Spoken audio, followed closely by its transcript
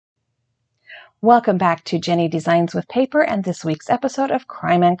Welcome back to Jennie Designs with Paper and this week's episode of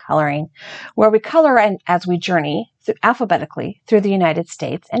Crime and Coloring, where we color as we journey alphabetically through the United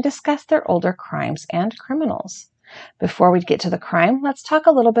States and discuss their older crimes and criminals. Before we get to the crime, let's talk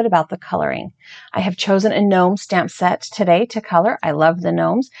a little bit about the coloring. I have chosen a gnome stamp set today to color. I love the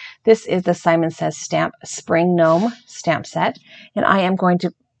gnomes. This is the Simon Says Stamp Spring Gnome stamp set, and I am going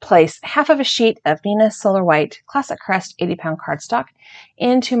to place half of a sheet of Nina Solar White Classic Crest 80-pound cardstock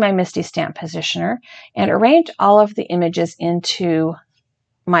into my Misty stamp positioner and arrange all of the images into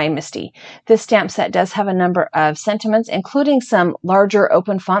my Misty. This stamp set does have a number of sentiments, including some larger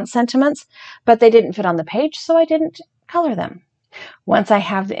open font sentiments, but they didn't fit on the page, so I didn't color them. Once I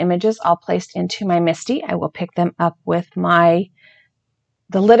have the images all placed into my Misty, I will pick them up with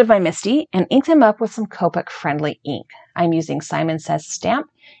the lid of my Misty and ink them up with some Copic friendly ink. I'm using Simon Says Stamp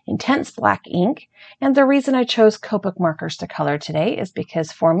Intense Black ink, and the reason I chose Copic markers to color today is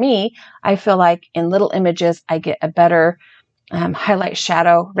because for me, I feel like in little images I get a better highlight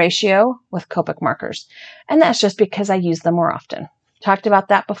shadow ratio with Copic markers, and that's just because I use them more often. Talked about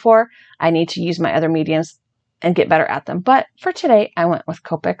that before. I need to use my other mediums and get better at them, but for today I went with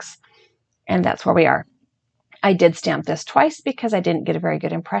Copics, and that's where we are. I did stamp this twice because I didn't get a very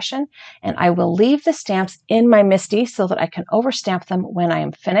good impression, and I will leave the stamps in my Misty so that I can overstamp them when I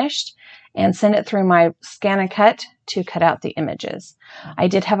am finished and send it through my scan and cut to cut out the images. I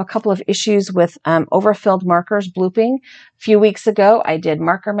did have a couple of issues with overfilled markers blooping. A few weeks ago, I did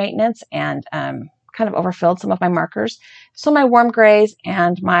marker maintenance and kind of overfilled some of my markers. So my warm grays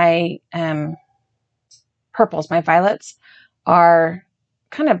and my purples, my violets, are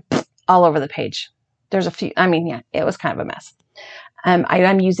kind of all over the page. There's a few, it was kind of a mess. I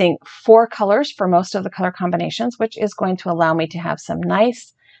am using 4 colors for most of the color combinations, which is going to allow me to have some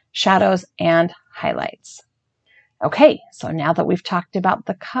nice shadows and highlights. Okay, so now that we've talked about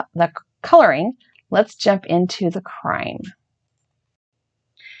the coloring, let's jump into the crime.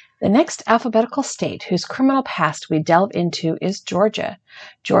 The next alphabetical state whose criminal past we delve into is Georgia.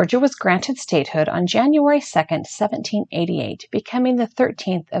 Georgia was granted statehood on January 2nd, 1788, becoming the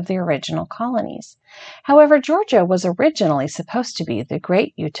 13th of the original colonies. However, Georgia was originally supposed to be the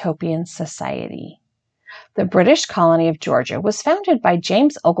Great Utopian Society. The British colony of Georgia was founded by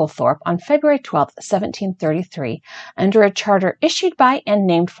James Oglethorpe on February 12, 1733, under a charter issued by and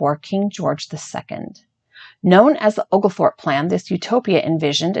named for King George II. Known as the Oglethorpe Plan, this utopia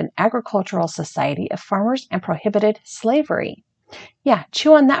envisioned an agricultural society of farmers and prohibited slavery. Yeah,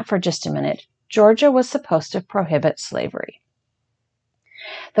 chew on that for just a minute. Georgia was supposed to prohibit slavery.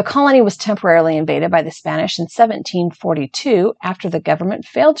 The colony was temporarily invaded by the Spanish in 1742 after the government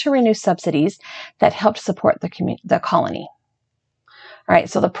failed to renew subsidies that helped support the colony. All right,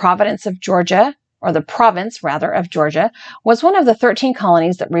 so the province of Georgia was one of the 13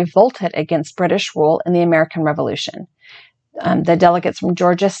 colonies that revolted against British rule in the American Revolution. The delegates from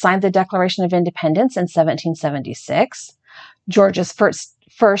Georgia signed the Declaration of Independence in 1776. Georgia's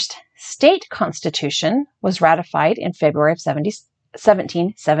first state constitution was ratified in February of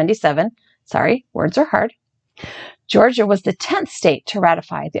 1777. Sorry, words are hard. Georgia was the 10th state to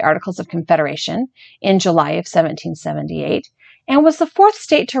ratify the Articles of Confederation in July of 1778, and was the 4th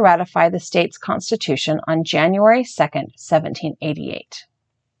state to ratify the state's constitution on January 2nd, 1788.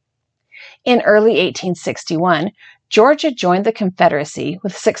 In early 1861, Georgia joined the Confederacy,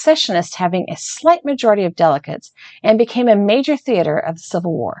 with secessionists having a slight majority of delegates, and became a major theater of the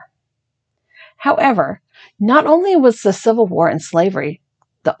Civil War. However, not only was the Civil War and slavery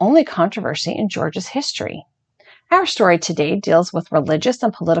the only controversy in Georgia's history. Our story today deals with religious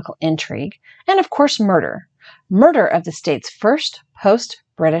and political intrigue, and of course murder of the state's first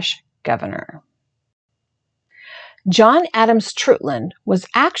post-British governor. John Adams Treutlen was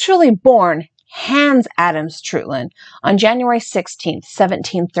actually born Hans Adams Treutlen on January 16,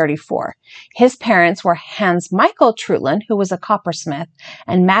 1734. His parents were Hans Michael Treutlen, who was a coppersmith,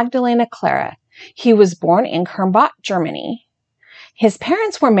 and Magdalena Clara. He was born in Kernbach, Germany. His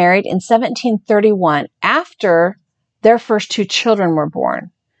parents were married in 1731 after their first 2 children were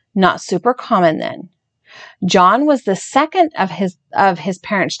born. Not super common then. John was the second of his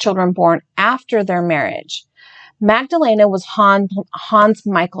parents' children born after their marriage. Magdalena was Hans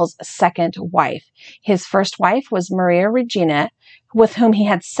Michael's second wife. His first wife was Maria Regina, with whom he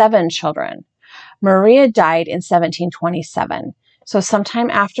had 7 children. Maria died in 1727. So sometime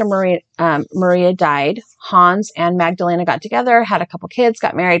after Maria died, Hans and Magdalena got together, had a couple kids,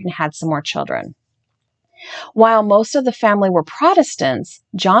 got married, and had some more children. While most of the family were Protestants,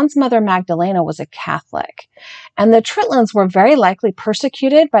 John's mother Magdalena was a Catholic, and the Treutlens were very likely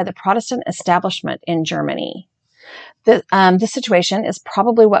persecuted by the Protestant establishment in Germany. This situation is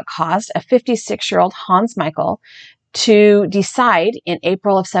probably what caused a 56-year-old Hans Michael to decide in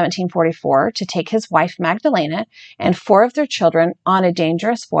April of 1744 to take his wife Magdalena and 4 of their children on a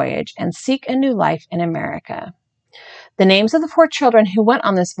dangerous voyage and seek a new life in America. The names of the 4 children who went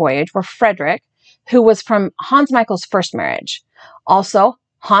on this voyage were Frederick, who was from Hans Michael's first marriage, also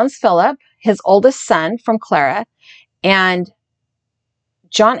Hans Philip, his oldest son from Clara, and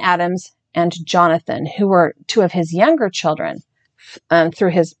John Adams and Jonathan, who were 2 of his younger children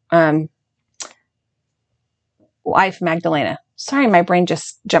through his wife Magdalena. Sorry, my brain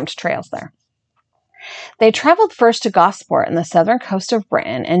just jumped trails there. They traveled first to Gosport on the southern coast of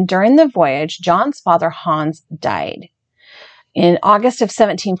Britain, and during the voyage, John's father Hans died. In August of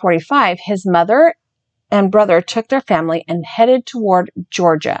 1745, his mother and brother took their family and headed toward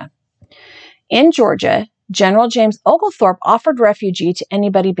Georgia. In Georgia, General James Oglethorpe offered refuge to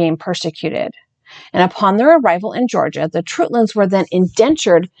anybody being persecuted. And upon their arrival in Georgia, the Treutlens were then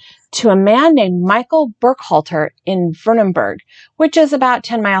indentured to a man named Michael Burkhalter in Vernonburg, which is about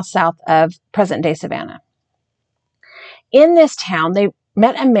 10 miles south of present-day Savannah. In this town, they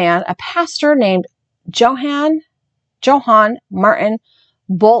met a pastor named Johann Martin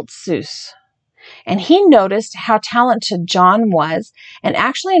Boltzus. And he noticed how talented John was and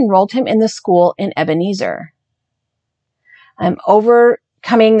actually enrolled him in the school in Ebenezer.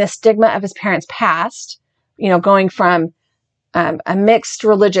 Overcoming the stigma of his parents' past, going from a mixed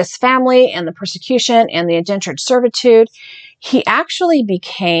religious family and the persecution and the indentured servitude, he actually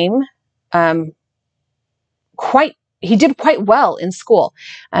became he did quite well in school.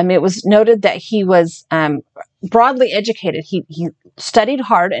 It was noted that he was broadly educated. He studied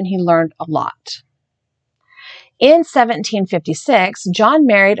hard and he learned a lot. In 1756, John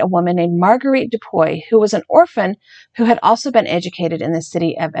married a woman named Marguerite Dupuy, who was an orphan who had also been educated in the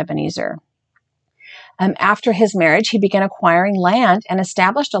city of Ebenezer. After his marriage, he began acquiring land and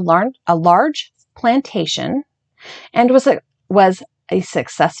established a large plantation and was a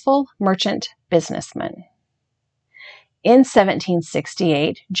successful merchant businessman. In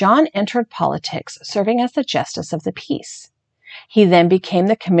 1768, John entered politics, serving as the Justice of the Peace. He then became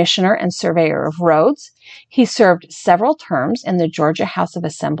the Commissioner and Surveyor of Roads. He served several terms in the Georgia House of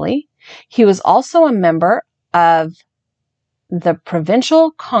Assembly. He was also a member of the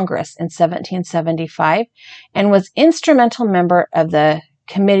Provincial Congress in 1775 and was instrumental member of the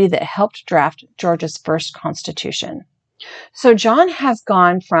committee that helped draft Georgia's first constitution. So John has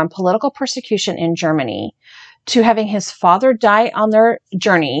gone from political persecution in Germany to having his father die on their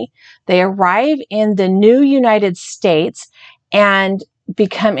journey. They arrive in the new United States and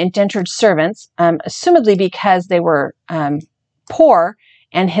become indentured servants, assumedly because they were poor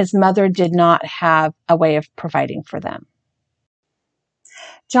and his mother did not have a way of providing for them.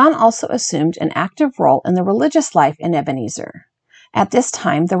 John also assumed an active role in the religious life in Ebenezer. At this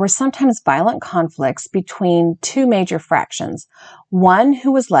time, there were sometimes violent conflicts between 2 major fractions, one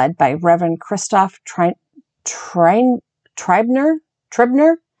who was led by Reverend Christoph Treibner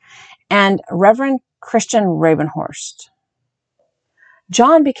and Reverend Christian Rabenhorst.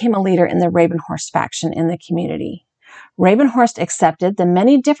 John became a leader in the Rabenhorst faction in the community. Rabenhorst accepted the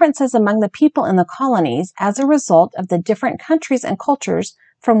many differences among the people in the colonies as a result of the different countries and cultures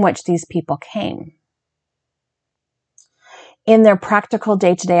from which these people came. In their practical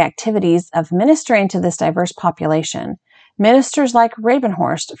day-to-day activities of ministering to this diverse population, ministers like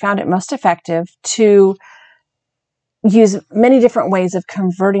Rabenhorst found it most effective to use many different ways of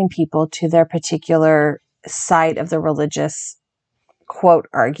converting people to their particular side of the religious, quote,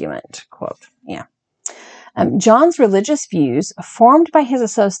 argument, quote, yeah. John's religious views, formed by his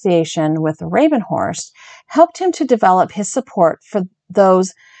association with Rabenhorst, helped him to develop his support for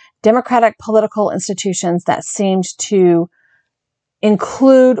those democratic political institutions that seemed to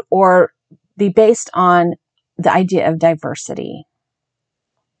include or be based on the idea of diversity.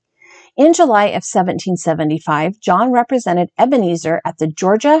 In July of 1775, John represented Ebenezer at the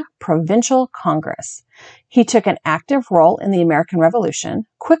Georgia Provincial Congress. He took an active role in the American Revolution,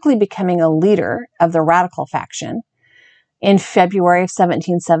 quickly becoming a leader of the radical faction. In February of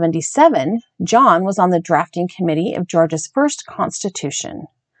 1777, John was on the drafting committee of Georgia's first constitution.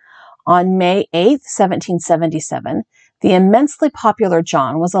 On May 8, 1777, the immensely popular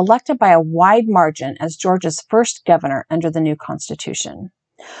John was elected by a wide margin as Georgia's first governor under the new constitution.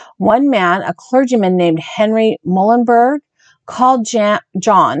 One man, a clergyman named Henry Muhlenberg, called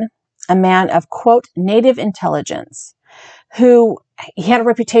John a man of, quote, native intelligence, who he had a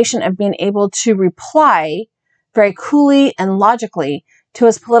reputation of being able to reply very coolly and logically to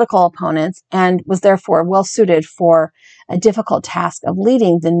his political opponents and was therefore well suited for a difficult task of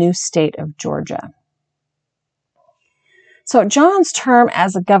leading the new state of Georgia. So John's term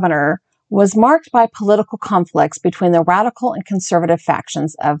as a governor was marked by political conflicts between the radical and conservative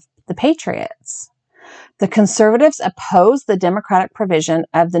factions of the Patriots. The conservatives opposed the democratic provision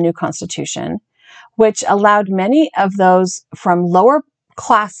of the new Constitution, which allowed many of those from lower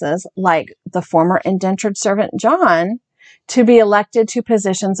classes, like the former indentured servant John, to be elected to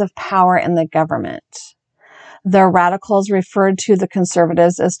positions of power in the government. The radicals referred to the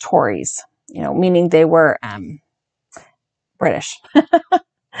conservatives as Tories, meaning they were British,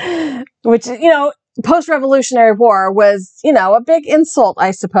 which, post-Revolutionary War was, a big insult, I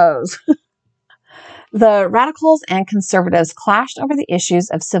suppose. The radicals and conservatives clashed over the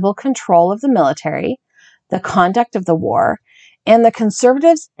issues of civil control of the military, the conduct of the war, and the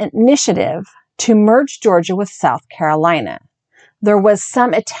conservatives' initiative to merge Georgia with South Carolina. There was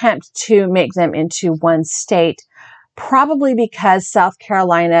some attempt to make them into one state, probably because South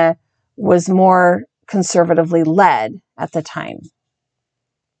Carolina was more conservatively led at the time.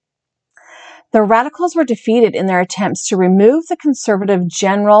 The radicals were defeated in their attempts to remove the conservative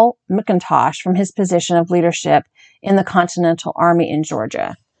General McIntosh from his position of leadership in the Continental Army in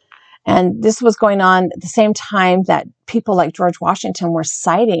Georgia. And this was going on at the same time that people like George Washington were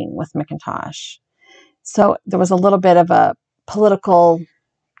siding with McIntosh. So there was a little bit of a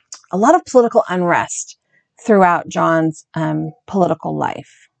lot of political unrest throughout John's political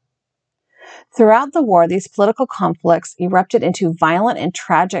life. Throughout the war, these political conflicts erupted into violent and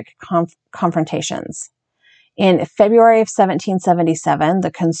tragic confrontations. In February of 1777,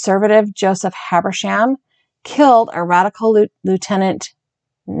 the conservative Joseph Habersham killed a radical Lieutenant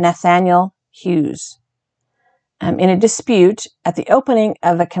Nathaniel Hughes in a dispute at the opening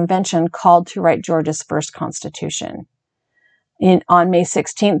of a convention called to write Georgia's first constitution. On May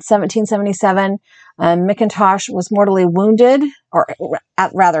 16, 1777, McIntosh was mortally wounded,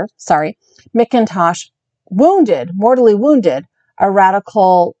 McIntosh mortally wounded a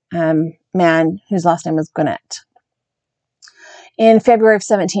radical man whose last name was Gwinnett. In February of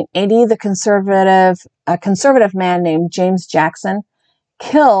 1780, a conservative man named James Jackson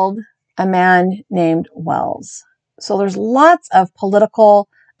killed a man named Wells. So there's lots of political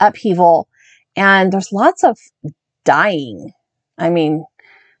upheaval, and there's lots of dying. I mean,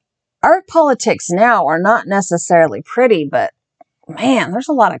 our politics now are not necessarily pretty, but man, there's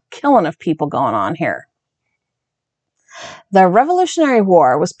a lot of killing of people going on here. The Revolutionary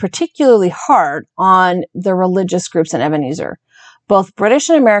War was particularly hard on the religious groups in Ebenezer. Both British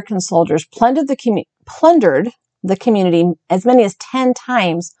and American soldiers plundered the community as many as 10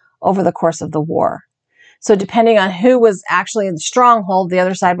 times over the course of the war. So depending on who was actually in the stronghold, the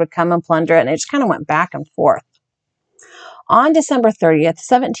other side would come and plunder it, and it just kind of went back and forth. On December 30th,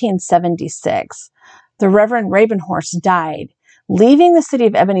 1776, the Reverend Ravenhorse died, leaving the city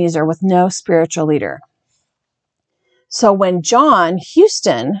of Ebenezer with no spiritual leader. So when John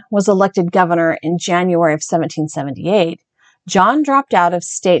Houston was elected governor in January of 1778, John dropped out of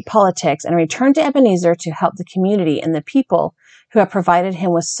state politics and returned to Ebenezer to help the community and the people who have provided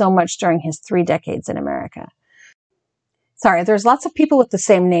him with so much during his 3 decades in America. Sorry, there's lots of people with the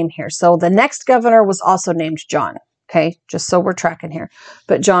same name here. So the next governor was also named John. Okay, just so we're tracking here.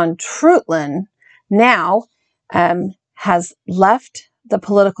 But John Treutlen now has left the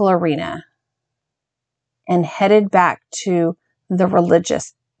political arena and headed back to the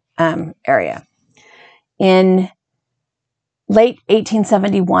religious area. In late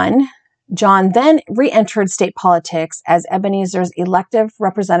 1871, John then re-entered state politics as Ebenezer's elective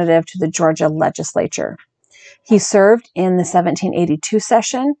representative to the Georgia legislature. He served in the 1782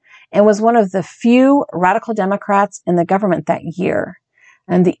 session and was one of the few radical Democrats in the government that year.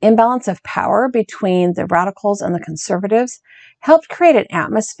 And the imbalance of power between the radicals and the conservatives helped create an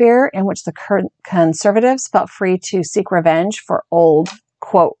atmosphere in which the conservatives felt free to seek revenge for old,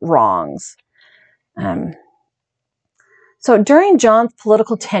 quote, wrongs. So during John's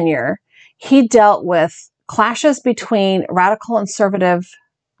political tenure, he dealt with clashes between radical and conservative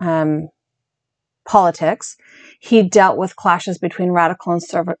politics. He dealt with clashes between radical and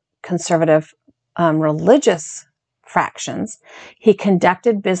conservative religious fractions. He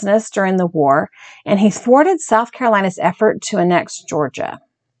conducted business during the war, and he thwarted South Carolina's effort to annex Georgia.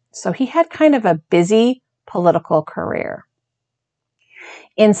 So he had kind of a busy political career.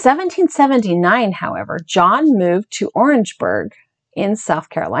 In 1779, however, John moved to Orangeburg in South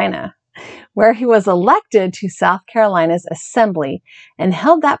Carolina, where he was elected to South Carolina's Assembly and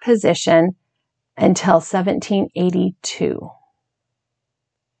held that position until 1782.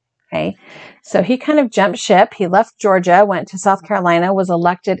 Okay, so he kind of jumped ship. He left Georgia, went to South Carolina, was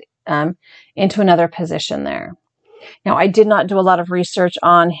elected into another position there. Now, I did not do a lot of research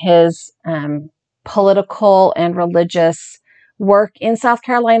on his political and religious work in South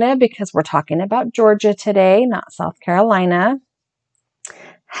Carolina because we're talking about Georgia today, not South Carolina.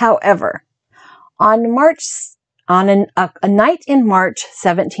 However, on a night in March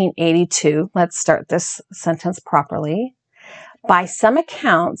 1782, let's start this sentence properly. By some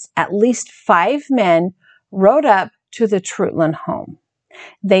accounts, at least 5 men rode up to the Treutlen home.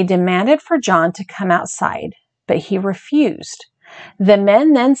 They demanded for John to come outside, but he refused. The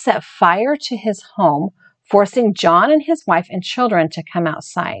men then set fire to his home, forcing John and his wife and children to come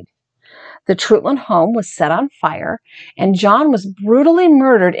outside. The Treutlen home was set on fire, and John was brutally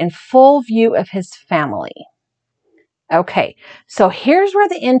murdered in full view of his family. Okay, so here's where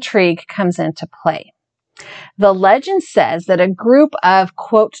the intrigue comes into play. The legend says that a group of,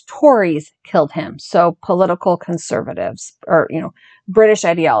 quote, Tories killed him. So political conservatives or, British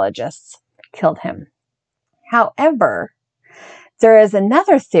ideologists killed him. However, there is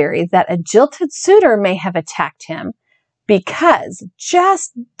another theory that a jilted suitor may have attacked him because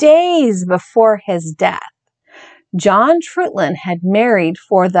just days before his death, John Treutlen had married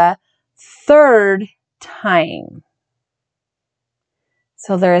for the 3rd time.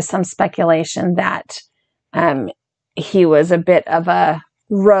 So there is some speculation that he was a bit of a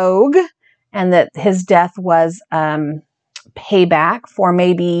rogue and that his death was payback for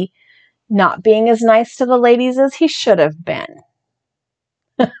maybe not being as nice to the ladies as he should have been.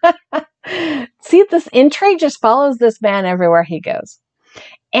 See, this intrigue just follows this man everywhere he goes.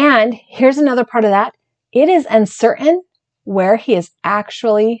 And here's another part of that. It is uncertain where he is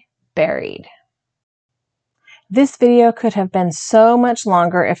actually buried. This video could have been so much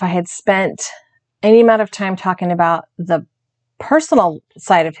longer if I had spent any amount of time talking about the personal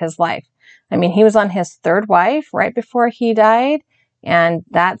side of his life. I mean, he was on his 3rd wife right before he died, and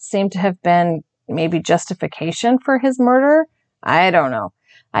that seemed to have been maybe justification for his murder. I don't know.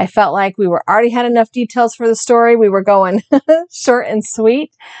 I felt like we already had enough details for the story. We were going short and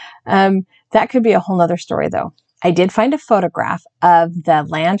sweet. That could be a whole nother story, though. I did find a photograph of the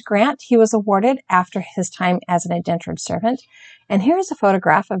land grant he was awarded after his time as an indentured servant. And here's a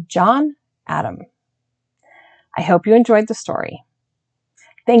photograph of John Adam. I hope you enjoyed the story.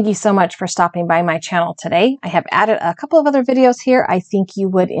 Thank you so much for stopping by my channel today. I have added a couple of other videos here I think you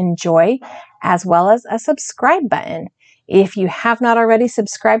would enjoy, as well as a subscribe button. If you have not already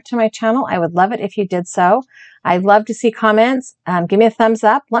subscribed to my channel, I would love it if you did so. I'd love to see comments. Give me a thumbs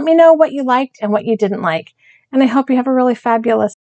up. Let me know what you liked and what you didn't like. And I hope you have a really fabulous